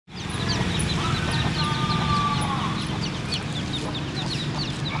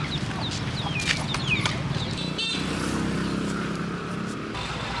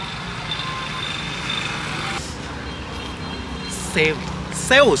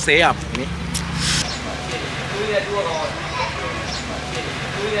ဆေးကိုဆေးရမယ်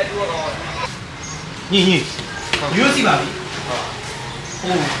ညီမျိုးစီပါပြီ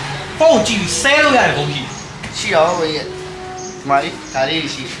ဟိုပုံကြည့်ဆဲလို့ရတယ်ဘုံကြီးရှိရောဝေးရဲ့ဒီမှာလေးဒါလေး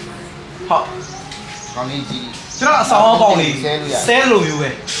ရှိဟုတ်ကောင်းလေးကြည့်ကျွန်တော်အဆောင်အပေါင်းလေးဆဲလို့မျိုးပဲ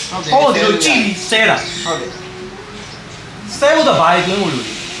ဟုတ်တယ်ဒီလိုကြည့်ဆဲတာဟုတ်တယ်ဆဲဖို့တော့ဘာတွေတွင်းဖို့လို့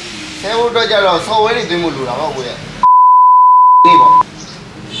ဆဲဖို့တော့ကြတော့ဆော်ဝဲတွေတွင်းဖို့လိုတာပေါ့ဝေးရဲ့လေးပေါ့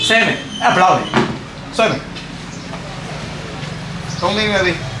ဆဲမယ်အဲ့ဘလောက်လဲဆွဲမယ်3သိန်းပဲ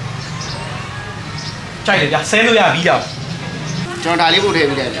ပြီကြိုက်တယ်ဗျဆဲလို့ရပြီးတော့ကျွန်တော်ဒါလေးပို့ထည့်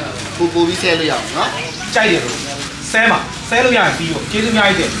ပြီးတယ်ပို့ပြီးဆဲလို့ရအောင်နော်ကြိုက်တယ်လို့ဆဲမှာဆဲလို့ရရင်ပြီးတော့ကျေးဇူးအများ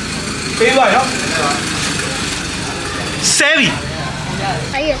ကြီးတင်ပေးပါရောဆဲပြီ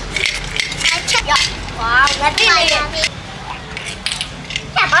哎呀，还吃呀！哇，我这里，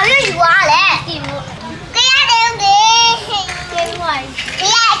这把人抓嘞，给伢领的，给我，给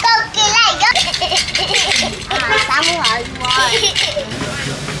伢给给来个，啊，咱们玩抓。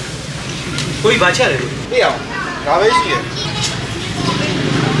ကိုကြီးဘာချက်လဲသိအောင်ဒါပဲရှိရဲ့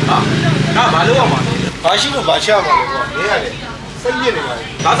ဟာဒါဘာလို့ရမှာဘာရှိလို့ဘာချက်ရမှာလဲကွာမင်းရတယ်စိတ်ညစ်နေပါလေ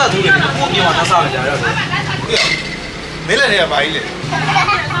ဒါသာသူတွေကိုမြေမှာထားစားနေကြရတယ်သိအောင်မင်းလည်းနေရာဘာကြီးလဲ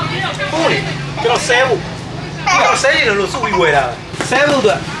ဟုတ်လေကျွန်တော်ဆဲဖို့ကျွန်တော်ဆဲနေလို့စုပြီးဝယ်လာဆဲဖို့အ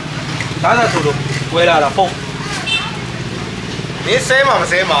တွက်ဒါသာဆိုလို့ဝယ်လာတာပုံမင်းဆဲမှာမ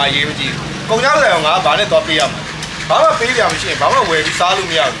ဆဲမှာအရေးမကြီးကုန်ကြလို့အောင်ငါဘာနဲ့တော့ပေးရမှာဘာမှပေးကြမရှိရင်ဘာမှဝယ်ပြီးစားလို့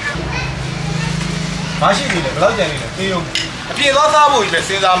မရဘူးမရှိနေတယ်ဘယ်တော့ကြံနေလဲပြေးရုံအပြေသွားစားဖို့ကြီးပဲစ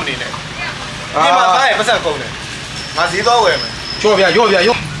ဉ်းစားမနေနဲ့ဒီမှာစားရင်ပတ်စံကုန်တယ်ငါဈေးသွားဝယ်မယ်ရော့ဗျာ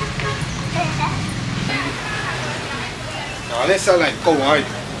ဒါလည်းဆက်လိုက်ကုန်သွားပြီ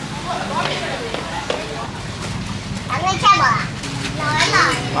咱们吃吧，老了。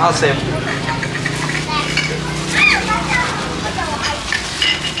အားဆဲ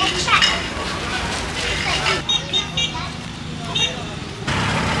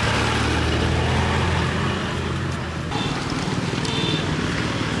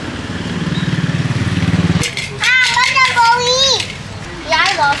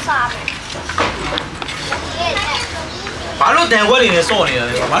ဘာလို့တန်ခွက်တွေနဲ့စော့နေရ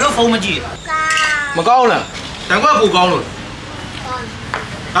လဲဘာလို့ဖုန်းမကြည့်မကောင်းလားတန်ခွက်ပိုကောင်းလို့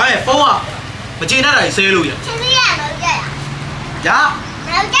ဒါရဲ့ဖုန်းကမကြည့်တတ်တာဆဲလို့ရချက်စီးရမကြက်ရမ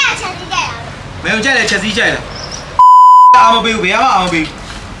ကြက်ချက်စီးကြက်မင်းကြက်လေချက်စီးကြိုက်လားအာမပေးဘူးဘယ်မှအာမပေးဘူး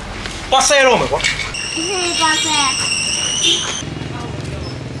ပတ်ဆဲတော့မယ်ကွာပတ်ဆဲ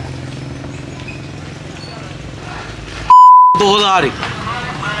多大的？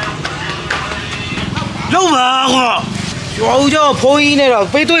老板啊，小叫破音那个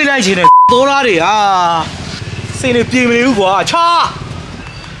背对来起的，多大的啊？谁的别没有过啊？差，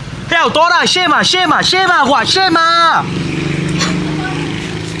还有多大？线嘛，挂线嘛。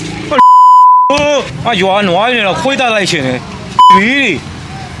啊，原来的亏大来钱的，比的。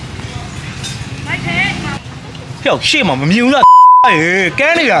还有线嘛，没有了，哎，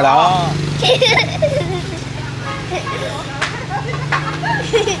干那个了。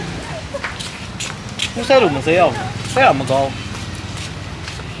我塞路没塞要，塞那么高。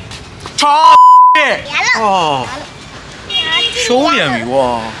操！哦，小眼米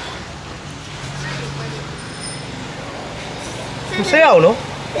哇！我塞要了。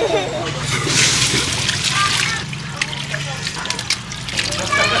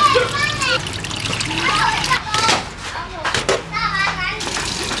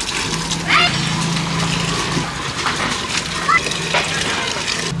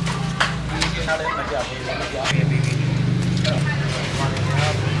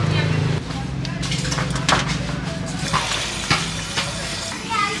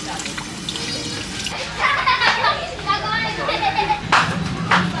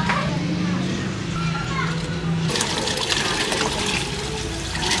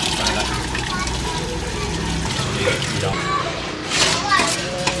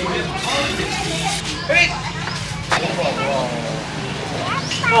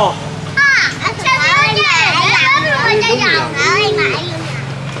哦。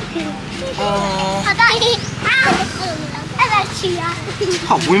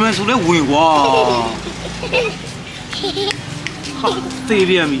好，外面出来win哇！好，这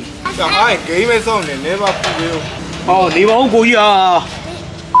边米。小孩给没送的，你把不给我。哦，你往过去啊！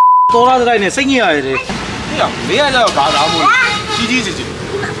多大的呢？生意来的。对呀，你还在搞啥么？叽。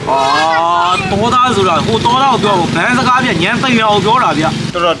啊，多大是了？我多大标？白色咖啡，年份标那边。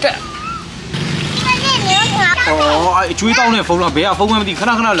多少这？哦，哎，注意到那风了，别啊，风问题，看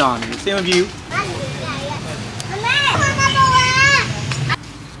那亮的，什么标？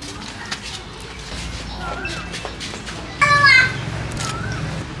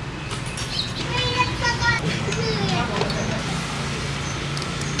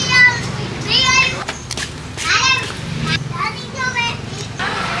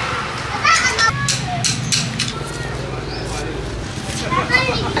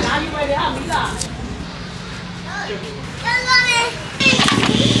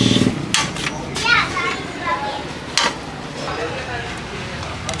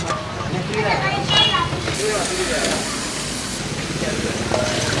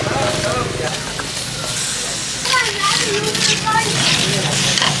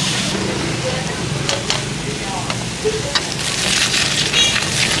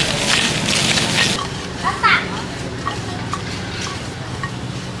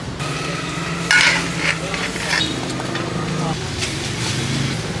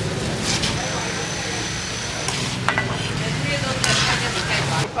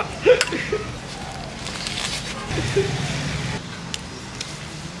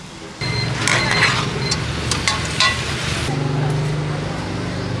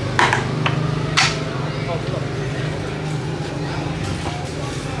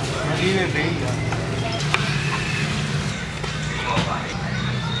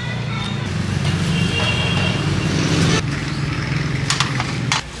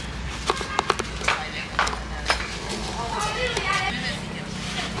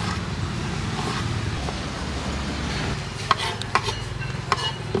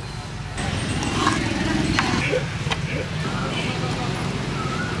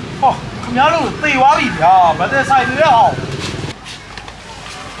 ခင်ဗျားတို့သေသွားပြီဗျာမသက်ဆိုင်နေတော့အောင်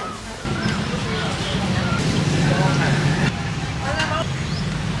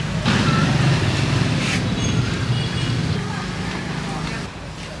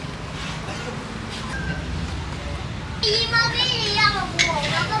ဒီမမေးရမှာပေါ့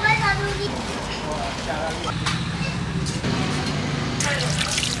တော့ကပဲစားလို့ဒီ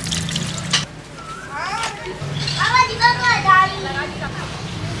အာဘာဒီဘက်ကဒါရီ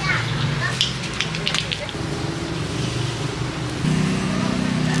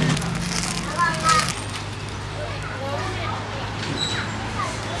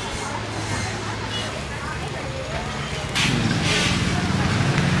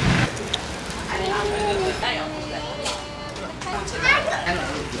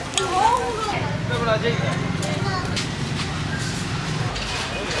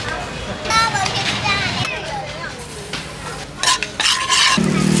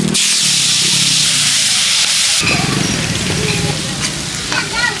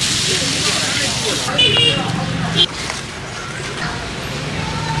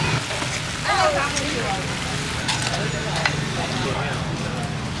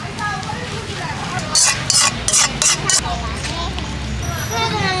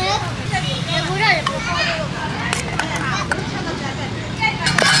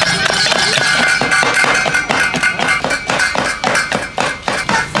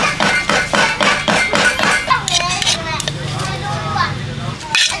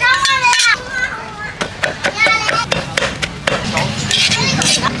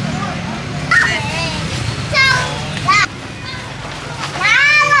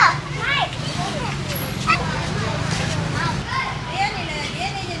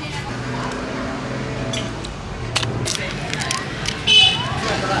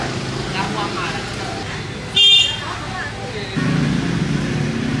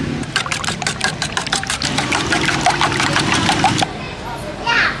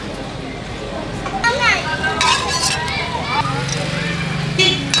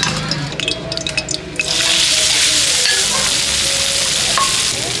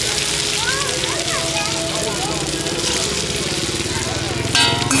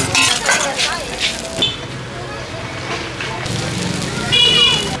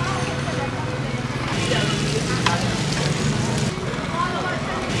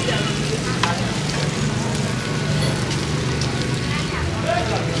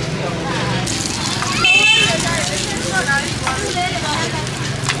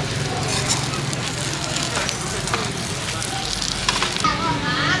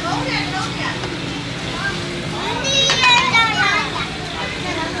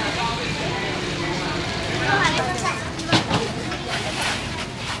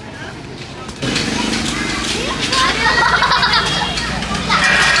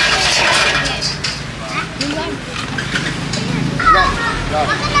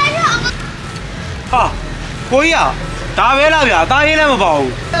ဟာကိုကြီးอ่ะဒါပဲလားဗျာအသားရင်းလည်းမပါ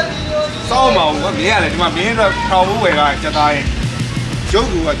ဘူးစောင်းမအောင်ကွာမင်းရတယ်ဒီမှာမင်းတော့ထောင်ဖို့ဝယ်တာစက်သားရင်ရုပ်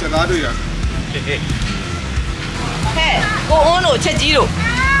ကူကစက်သားတွေ့ရဟဲ့ကိုအွန်းတို့ချက်ကြီးတို့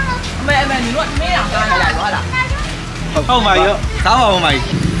အမေညီတို့ကမင်းအောင်စားနေလိုက်တော့လားဟုတ်ပါရောစားပါဦးမကြီး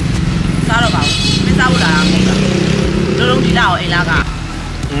စားတော့ပါဘူးမင်းစားဖို့လာတာမဟုတ်လားလုံးလုံးဒီလာအောင်အိမ်လာကမင်း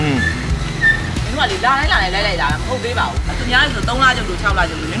တို့ကလေလာတိုင်းလိုက်တာမဟုတ်သေးပါဘူးသူများဆို3လကျော်လို့6လ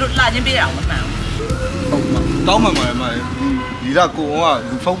ကျော်လို့မင်းတို့လှချင်းပေးရအောင်မမှန်ဘူးဟုတ်မှာတောင်းမှန်ပါလေမ ဒီကကိုအောင်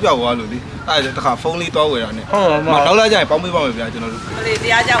ကဖုန်းပြောက်သွားလို့လေအဲ့ဒါတခါဖုန်းလေးတော့ဝယ်တာနဲ့မတော့လာကြရင်ပေါင်းပေးပါမယ်ဗျာကျွန်တော်တို့လေတ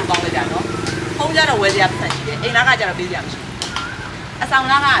ရားကြောက်ကောင်းလိုက်ကြနော်ဖုန်းကြတော့ဝယ်စရာပတ်ရှိတယ်အိမ်သားကကြတော့ပေးစရာမရှိအဆောင်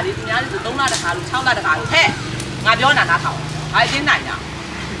သားကလေသူများတွေဆို3လတစ်ခါလို့6လတစ်ခါလို့ဟဲ့ငါပြောနာထောင်ဘာအချင်းနိုင်တာ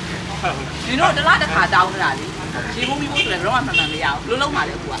ဒီတော့တစ်လတစ်ခါတောင်းနေတာလေဒီဘုံပြီးဖို့ဆိုလည်းတော့မှမှန်မရဘူးလုံးလုံးပါ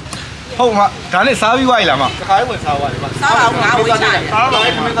လေကွာဟုတ်မှာဒါနဲ့စားပြီးွားရည်လားမတခါလေးဝင်စားွားတယ်မစားပါဦးငါဝေးချတယ်စားပါလေ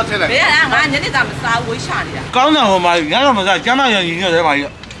ခမင်းသက်ထည့်လိုက်ဘယ်ကငါညနေသားမစားဝေးချနေတာကောင်းတယ်ဟိုမှာညတော့မစားကျမ်းမရရင်ညတယ်ပါ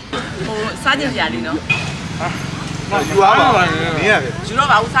ကြီးဟိုစားကြင်စရာလေးနော်ဟာယူရပါပါနင်းရတယ်ယူတော့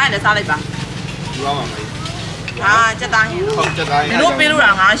ပါဦးစားရင်လည်းစားလိုက်ပါယူရပါမယ်ဟာစက်သားဟင်းဟုတ်စက်သားဟင်းတို့ပေးလို့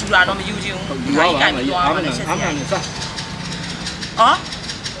တာငါယူတာတော့မယူချင်ဘူးယူပါပါမယ်အားမနဲ့စားအော်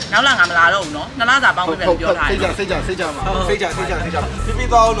နောက်လာငါမလာတော့ဘူးနော်နှစ်လစာပေါင်းပေးမယ်ပြောထားတယ်စိတ်ကြပါစိတ်ကြပြ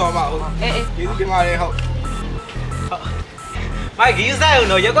သွားအောင်တော့မဟုတ်အေးကျေးဇူးတင်ပါတယ်ဟုတ်မိုက်ဂီးဆိုင်အောင်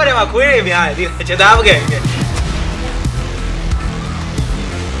တော့ရက်ွက်ထဲမှာခွေးတွေများတယ်ဒီချက်သားမကဲ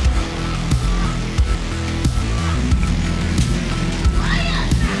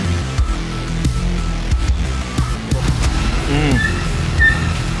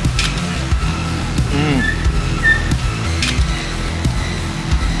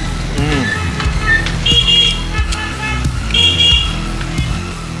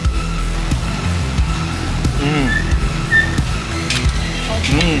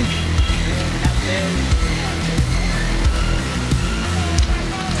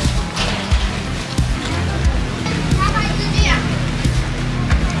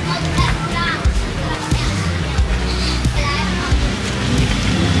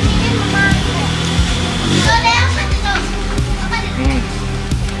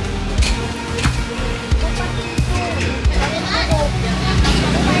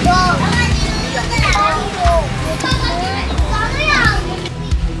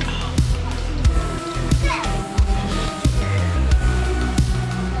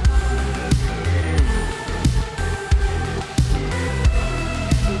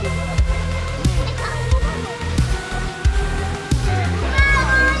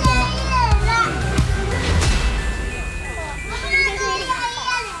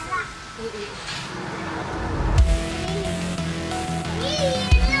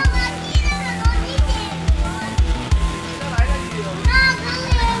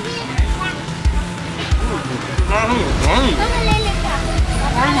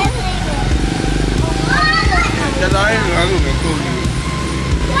ကျန်တာရဲ့ငါ့ကိုမကိုဘူး